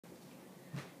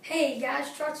Hey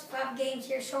guys, Trucks 5 Games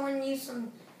here, showing you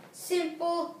some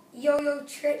simple yo-yo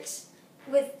tricks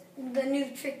with the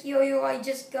new trick yo-yo I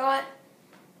just got.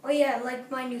 Oh yeah, I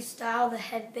like my new style, the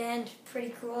headband,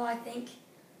 pretty cool I think.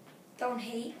 Don't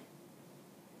hate.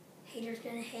 Haters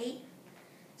gonna hate.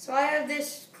 So I have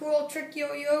this cool trick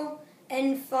yo-yo,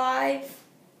 N5.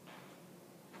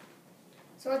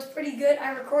 So it's pretty good.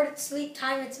 I recorded sleep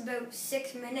time, it's about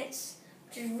 6 minutes,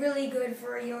 which is really good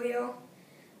for a yo-yo.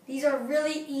 These are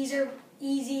really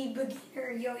easy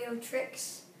beginner yo-yo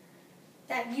tricks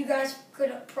that you guys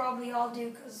could probably all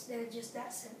do because they're just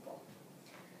that simple.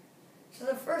 So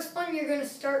the first one, you're going to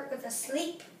start with a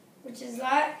sleep, which is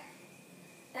that.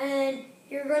 And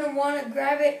you're going to want to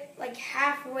grab it like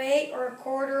halfway or a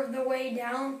quarter of the way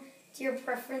down to your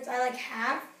preference. I like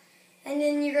half. And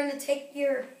then you're going to take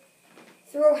your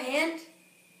throw hand,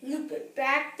 loop it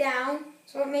back down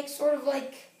so it makes sort of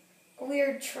like a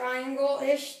weird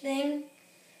triangle-ish thing.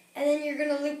 And then you're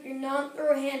going to loop your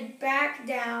non-throw hand back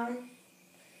down,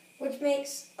 which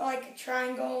makes like a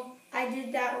triangle. I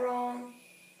did that wrong,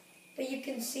 but you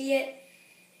can see it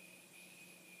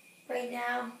right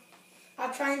now.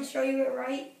 I'll try and show you it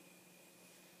right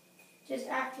just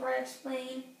after I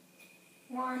explain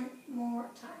one more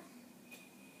time.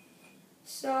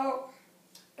 So,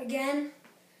 again,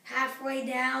 halfway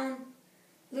down,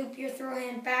 loop your throw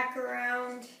hand back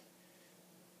around,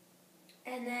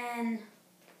 and then,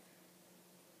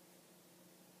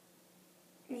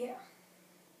 yeah,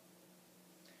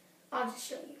 I'll just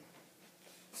show you.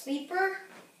 Sleeper,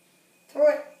 throw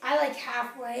it, I like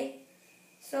halfway.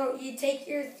 So you take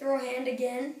your throw hand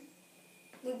again,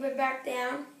 loop it back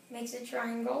down, makes a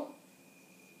triangle,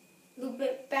 loop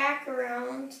it back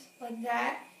around like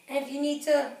that. And if you need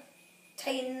to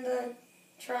tighten the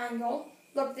triangle,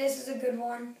 look, this is a good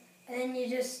one. And then you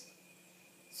just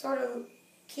sort of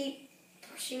keep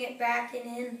pushing it back and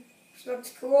in, which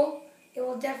looks cool. It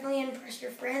will definitely impress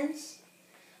your friends.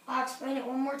 I'll explain it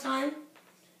one more time.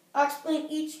 I'll explain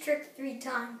each trick 3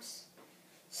 times.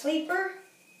 Sleeper,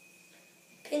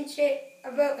 pinch it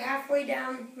about halfway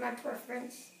down, my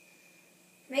preference.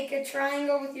 Make a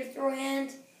triangle with your throw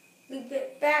hand, loop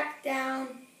it back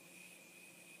down,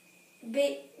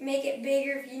 make it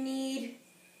bigger if you need,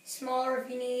 smaller if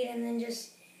you need, and then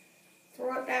just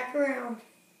throw it back around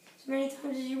as many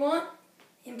times as you want.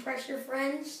 Impress your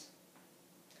friends.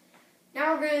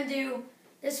 Now we're going to do,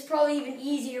 this is probably even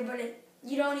easier, but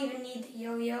you don't even need the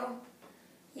yo-yo.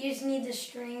 You just need the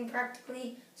string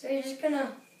practically. So you're just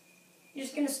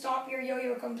gonna stop your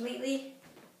yo-yo completely,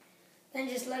 then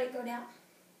just let it go down.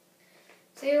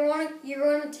 So you're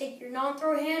going to take your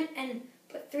non-throw hand and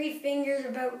put 3 fingers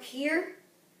about here,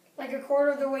 like a quarter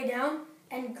of the way down,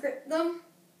 and grip them.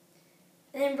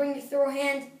 And then bring your throw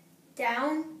hand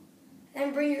down.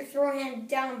 Then bring your throw hand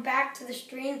down back to the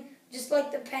string, just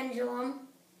like the pendulum,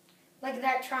 like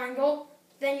that triangle.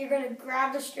 Then you're going to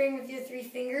grab the string with your 3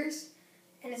 fingers,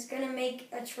 and it's going to make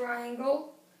a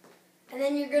triangle. And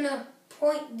then you're going to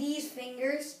point these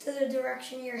fingers to the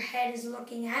direction your head is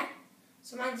looking at.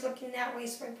 So mine's looking that way,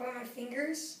 so I point my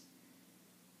fingers,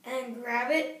 and then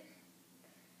grab it,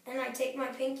 and I take my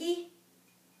pinky.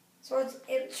 So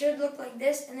it should look like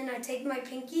this, and then I take my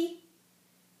pinky,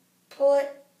 pull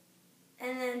it,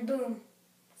 and then boom,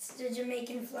 it's the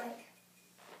Jamaican flag.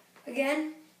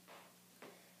 Again,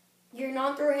 your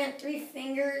non-throw hand 3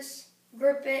 fingers,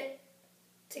 grip it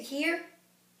to here.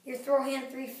 Your throw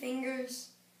hand 3 fingers,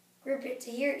 grip it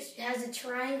to here. It has a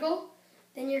triangle.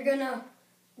 Then you're gonna,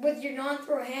 with your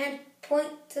non-throw hand,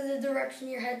 point to the direction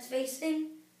your head's facing.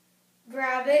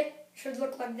 Grab it, should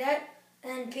look like that,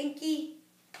 and then pinky,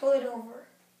 pull it over.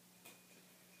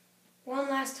 One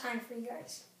last time for you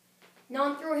guys.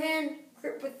 Non-throw hand,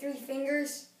 grip with 3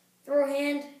 fingers. Throw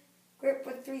hand, grip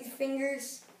with 3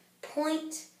 fingers.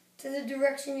 Point to the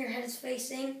direction your head is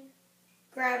facing.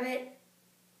 Grab it,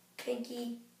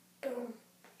 pinky, boom,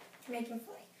 Jamaican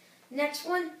flag. Next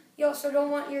one, you also don't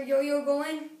want your yo-yo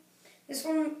going. This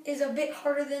one is a bit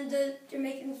harder than the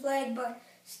Jamaican flag, but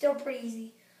still pretty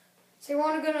easy. So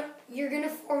you're gonna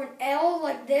form an L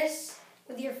like this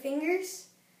with your fingers,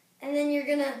 and then you're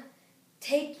gonna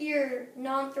take your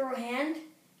non-throw hand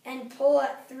and pull it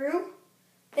through.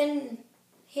 Then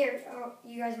here, oh,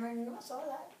 you guys might have not saw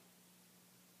that.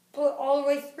 Pull it all the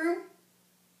way through.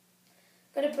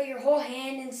 Gonna put your whole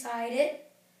hand inside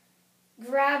it.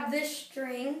 Grab this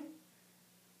string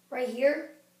right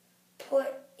here. Pull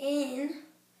it in.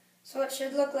 So it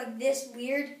should look like this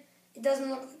weird. It doesn't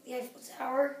look like the Eiffel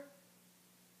Tower.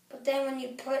 But then when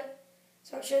you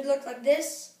so it should look like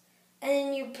this. And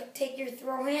then you take your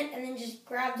throw hand and then just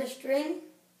grab the string.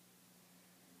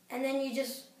 And then you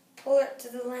just pull it to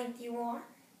the length you want.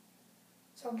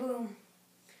 So boom,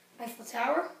 Eiffel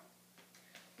Tower.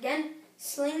 Again,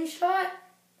 slingshot,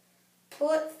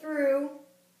 pull it through,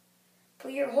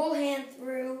 put your whole hand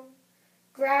through,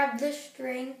 grab the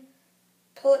string,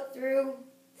 pull it through,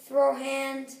 throw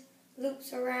hand,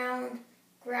 loops around,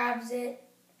 grabs it,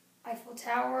 Eiffel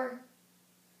Tower.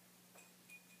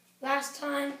 Last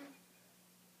time,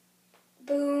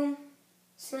 boom,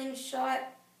 slingshot,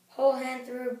 whole hand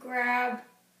through, grab,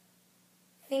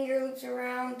 finger loops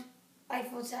around,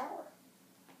 Eiffel Tower.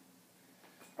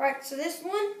 Alright, so this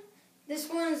one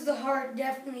is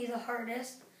definitely the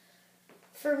hardest.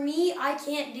 For me, I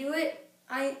can't do it.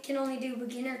 I can only do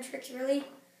beginner tricks, really.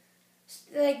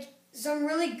 Like, some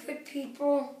really good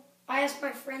people, I asked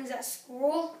my friends at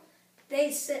school,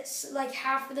 they said, like,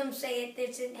 half of them say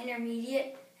it's an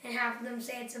intermediate, and half of them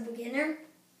say it's a beginner.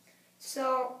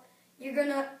 So you're going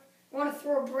to want to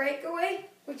throw a breakaway,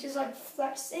 which is like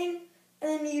flexing,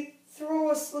 and then you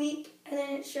throw a sleep, and then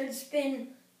it should spin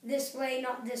this way,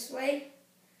 not this way.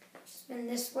 Spin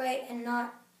this way and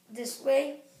not this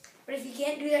way. But if you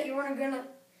can't do that, you're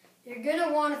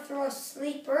gonna want to throw a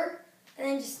sleeper, and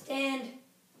then just stand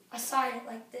aside it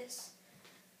like this,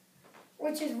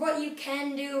 which is what you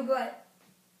can do, but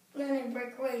learning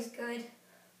breakaway is good.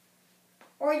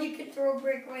 Or you could throw a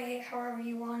breakaway however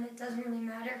you want, it doesn't really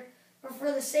matter. But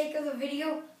for the sake of the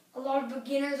video, a lot of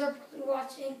beginners are probably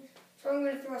watching, so I'm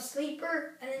going to throw a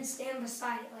sleeper and then stand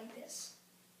beside it like this.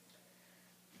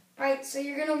 Alright, so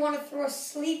you're going to want to throw a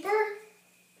sleeper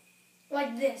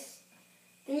like this.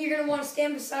 Then you're going to want to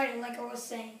stand beside it like I was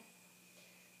saying.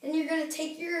 Then you're going to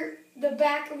take the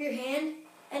back of your hand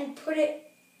and put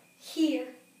it here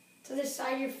to the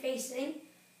side you're facing.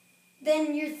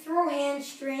 Then your throw hand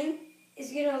string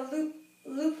is going to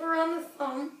loop around the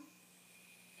thumb.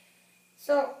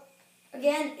 So,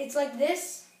 again, it's like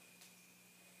this.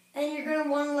 And you're going to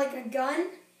want like a gun.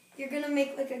 You're going to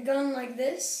make like a gun like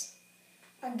this.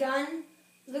 A gun,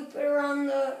 loop it around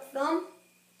the thumb.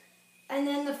 And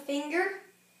then the finger.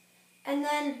 And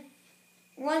then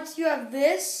once you have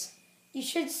this, you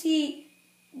should see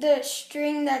the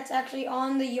string that's actually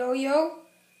on the yo-yo,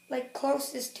 like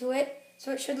closest to it.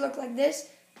 So it should look like this.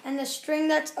 And the string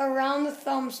that's around the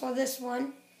thumb, so this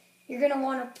one, you're going to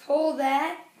want to pull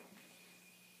that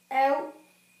out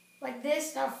like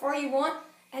this, how far you want.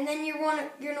 And then you're going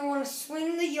to want to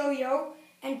swing the yo-yo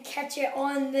and catch it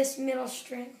on this middle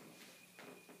string.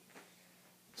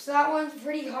 So that one's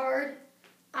pretty hard.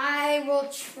 I will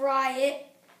try it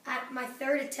at my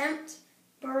third attempt,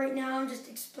 but right now I'm just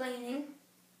explaining.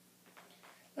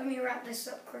 Let me wrap this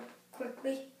up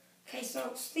quickly. Okay,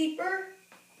 so sleeper,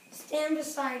 stand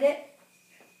beside it,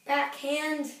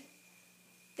 backhand,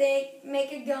 they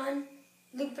make a gun,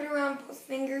 loop it around both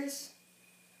fingers,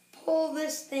 pull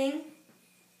this thing,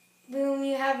 boom,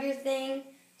 you have your thing,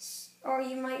 or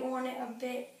you might want it a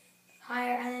bit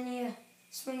higher, and then you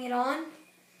swing it on.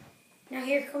 Now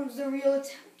here comes the real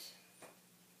attempt.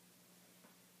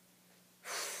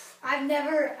 I've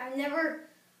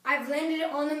landed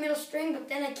it on the middle string, but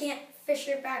then I can't fish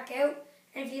it back out.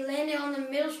 And if you land it on the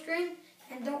middle string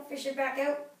and don't fish it back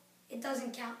out, it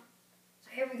doesn't count. So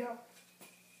here we go.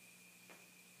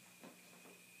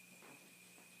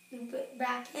 Loop it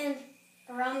backhand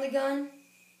around the gun.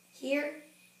 Here.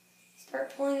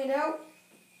 Start pulling it out.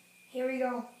 Here we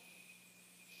go.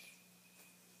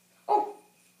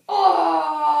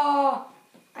 Oh!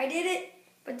 I did it,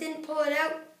 but didn't pull it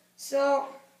out. So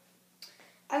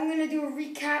I'm going to do a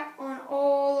recap on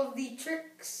all of the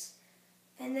tricks,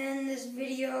 and then this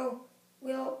video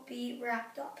will be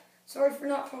wrapped up. Sorry for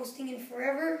not posting in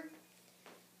forever.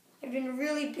 I've been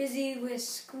really busy with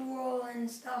school and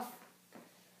stuff.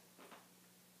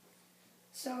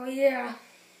 So yeah,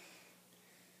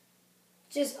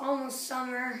 just almost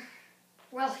summer.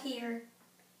 Well, here.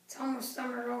 It's almost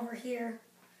summer over here.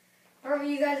 Wherever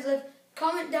you guys live,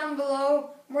 comment down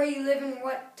below where you live and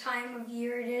what time of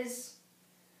year it is.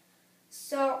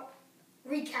 So,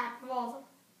 recap of all of them.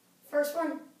 First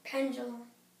one, pendulum.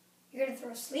 You're going to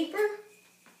throw a sleeper,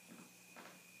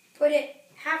 put it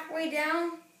halfway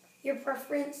down, your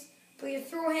preference, put your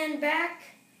throw hand back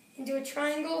into a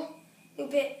triangle,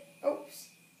 loop it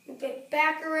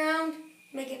back around,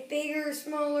 make it bigger or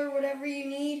smaller, whatever you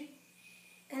need,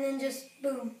 and then just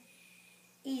boom,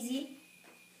 easy.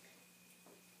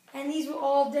 And these will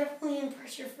all definitely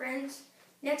impress your friends.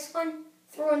 Next one,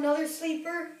 throw another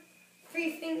sleeper,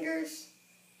 3 fingers,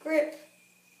 grip,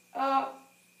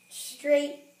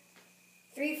 straight,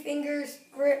 3 fingers,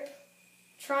 grip,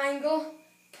 triangle,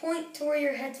 point to where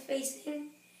your head's facing,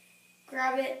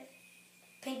 grab it,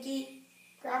 pinky,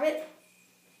 grab it,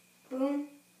 boom,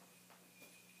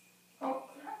 oh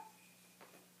crap,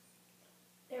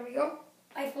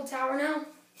 Tower now.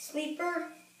 Sleeper.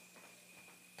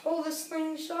 Pull the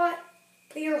slingshot.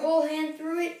 Put your whole hand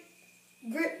through it.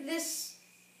 Grip this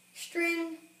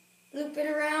string. Loop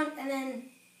it around and then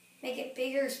make it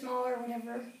bigger, smaller,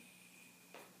 whatever.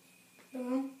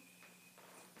 Boom.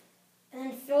 And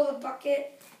then fill the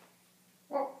bucket.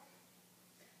 Whoa.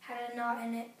 Had a knot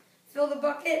in it. Fill the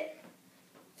bucket.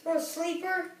 Throw a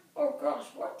sleeper. Oh gosh,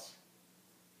 what?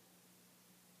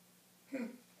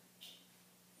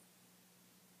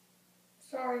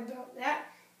 Sorry about that.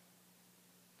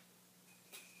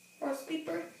 Throw a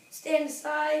sleeper. Stand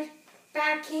aside.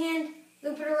 Backhand.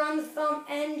 Loop it around the thumb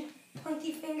end.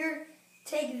 Pointy finger.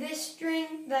 Take this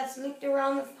string that's looped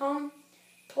around the thumb.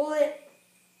 Pull it.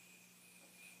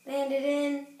 Land it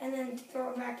in. And then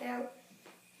throw it back out.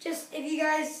 Just, if you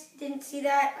guys didn't see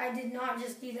that, I did not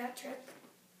just do that trick.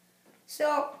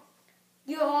 So,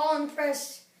 you'll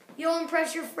impress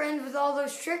your friend with all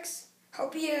those tricks.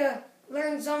 Hope you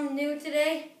learned something new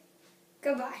today.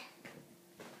 Goodbye.